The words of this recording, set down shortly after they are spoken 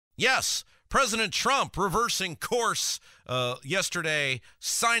Yes, President Trump reversing course yesterday,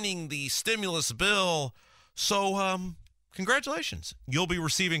 signing the stimulus bill. So, congratulations. You'll be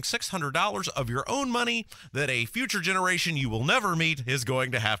receiving $600 of your own money that a future generation you will never meet is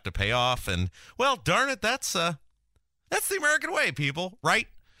going to have to pay off. And, well, darn it, that's the American way, people, right?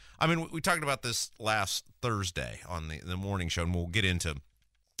 I mean, we talked about this last Thursday on the morning show, and we'll get into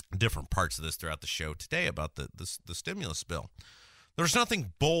different parts of this throughout the show today about the stimulus bill. There's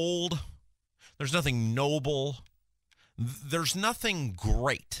nothing bold. There's nothing noble. There's nothing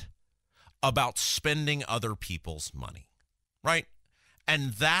great about spending other people's money, right?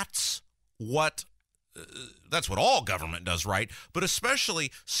 And that's what all government does, right? But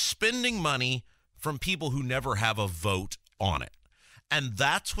especially spending money from people who never have a vote on it. And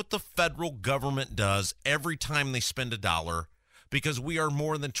that's what the federal government does every time they spend a dollar, because we are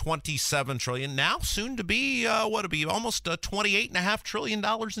more than $27 trillion, now soon to be, almost $28.5 trillion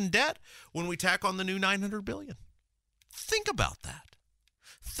in debt when we tack on the new $900 billion. Think about that.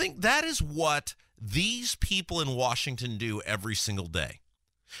 Think that is what these people in Washington do every single day.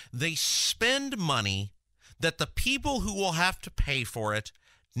 They spend money that the people who will have to pay for it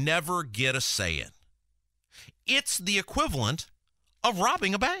never get a say in. It's the equivalent of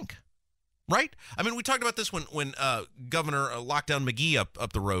robbing a bank, right? I mean, we talked about this when Governor Lockdown McGee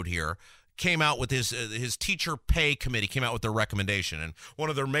up the road here came out with his teacher pay committee came out with their recommendation. And one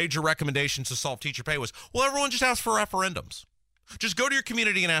of their major recommendations to solve teacher pay was, well, everyone just ask for referendums. Just go to your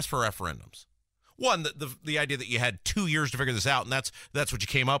community and ask for referendums. One, the idea that you had 2 years to figure this out, and that's what you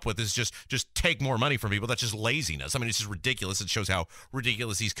came up with, is just take more money from people. That's just laziness. I mean, it's just ridiculous. It shows how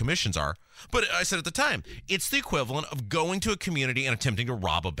ridiculous these commissions are. But I said at the time, it's the equivalent of going to a community and attempting to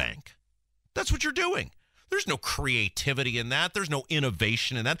rob a bank. That's what you're doing. There's no creativity in that. There's no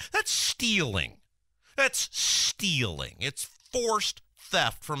innovation in that. That's stealing. That's stealing. It's forced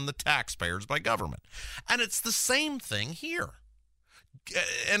theft from the taxpayers by government. And it's the same thing here.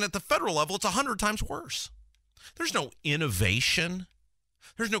 And at the federal level, it's 100 times worse. There's no innovation.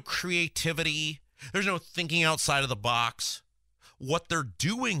 There's no creativity. There's no thinking outside of the box. What they're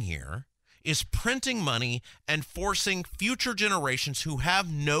doing here is printing money and forcing future generations who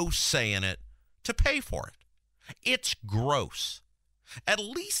have no say in it to pay for it. It's gross. At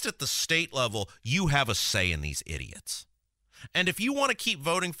least at the state level, you have a say in these idiots. And if you want to keep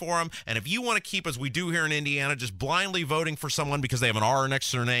voting for them, and if you want to keep, as we do here in Indiana, just blindly voting for someone because they have an R next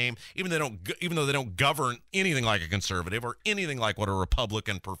to their name, even though they don't govern anything like a conservative or anything like what a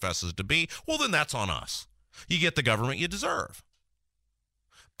Republican professes to be, well, then that's on us. You get the government you deserve.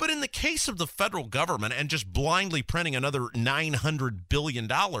 But in the case of the federal government and just blindly printing another $900 billion,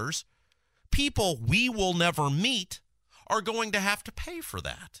 people we will never meet are going to have to pay for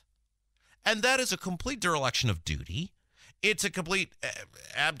that. And that is a complete dereliction of duty. It's a complete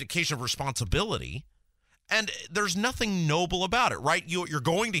abdication of responsibility, and there's nothing noble about it, right? You're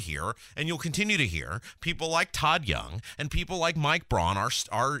going to hear, and you'll continue to hear, people like Todd Young and people like Mike Braun,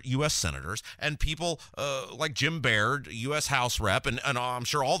 our U.S. senators, and people like Jim Baird, U.S. House rep, and I'm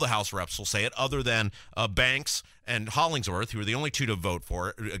sure all the House reps will say it, other than Banks and Hollingsworth, who are the only two to vote for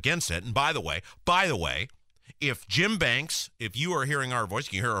it, against it. And by the way, if Jim Banks, if you are hearing our voice,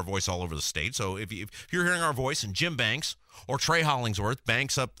 you can hear our voice all over the state. So if you're hearing our voice, and Jim Banks or Trey Hollingsworth,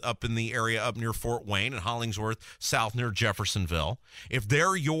 Banks up in the area up near Fort Wayne, and Hollingsworth south near Jeffersonville, if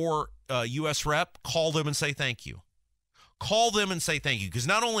they're your U.S. rep, call them and say thank you. Call them and say thank you, because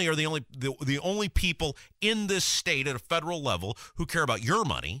not only are the only people in this state at a federal level who care about your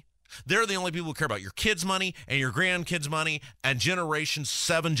money, they're the only people who care about your kids' money and your grandkids' money, and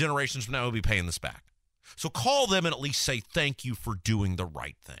 7 generations from now will be paying this back. So call them and at least say thank you for doing the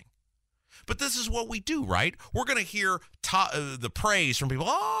right thing. But this is what we do, right? We're going to hear the praise from people.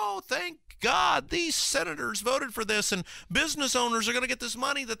 Oh, thank God these senators voted for this, and business owners are going to get this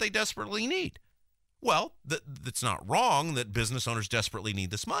money that they desperately need. Well, that's not wrong that business owners desperately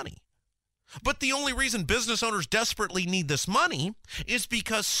need this money. But the only reason business owners desperately need this money is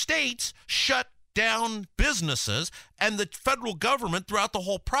because states shut down businesses, and the federal government throughout the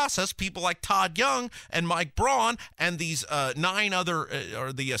whole process, people like Todd Young and Mike Braun and these 7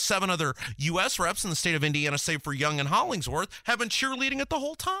 other U.S. reps in the state of Indiana, save for Young and Hollingsworth, have been cheerleading it the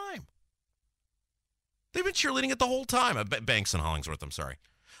whole time. They've been cheerleading it the whole time. Banks and Hollingsworth, I'm sorry.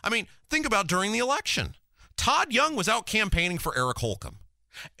 I mean, think about during the election. Todd Young was out campaigning for Eric Holcomb.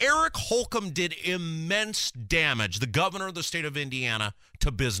 Eric Holcomb did immense damage, the governor of the state of Indiana,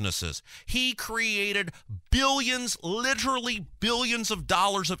 to businesses. He created billions, literally billions of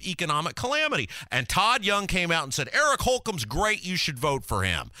dollars of economic calamity. And Todd Young came out and said, Eric Holcomb's great, you should vote for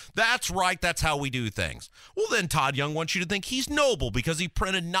him. That's right, that's how we do things. Well, then Todd Young wants you to think he's noble because he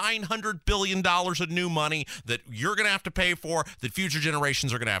printed $900 billion of new money that you're going to have to pay for, that future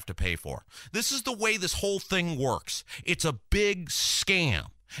generations are going to have to pay for. This is the way this whole thing works. It's a big scam.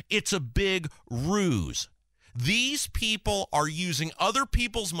 It's a big ruse. These people are using other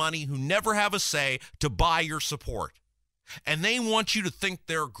people's money who never have a say to buy your support. And they want you to think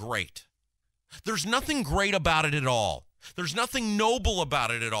they're great. There's nothing great about it at all. There's nothing noble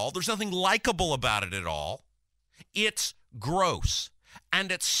about it at all. There's nothing likable about it at all. It's gross. And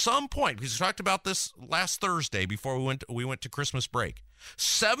at some point, because we talked about this last Thursday before we went to Christmas break,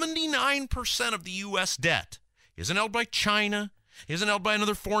 79% of the U.S. debt isn't held by China, isn't held by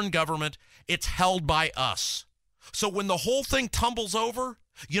another foreign government. It's held by us. So when the whole thing tumbles over,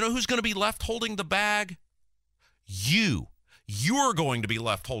 you know who's going to be left holding the bag? You. You're going to be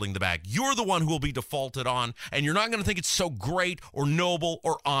left holding the bag. You're the one who will be defaulted on, and you're not going to think it's so great or noble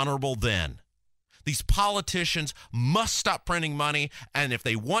or honorable then. These politicians must stop printing money, and if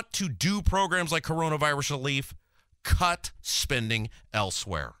they want to do programs like coronavirus relief, cut spending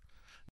elsewhere.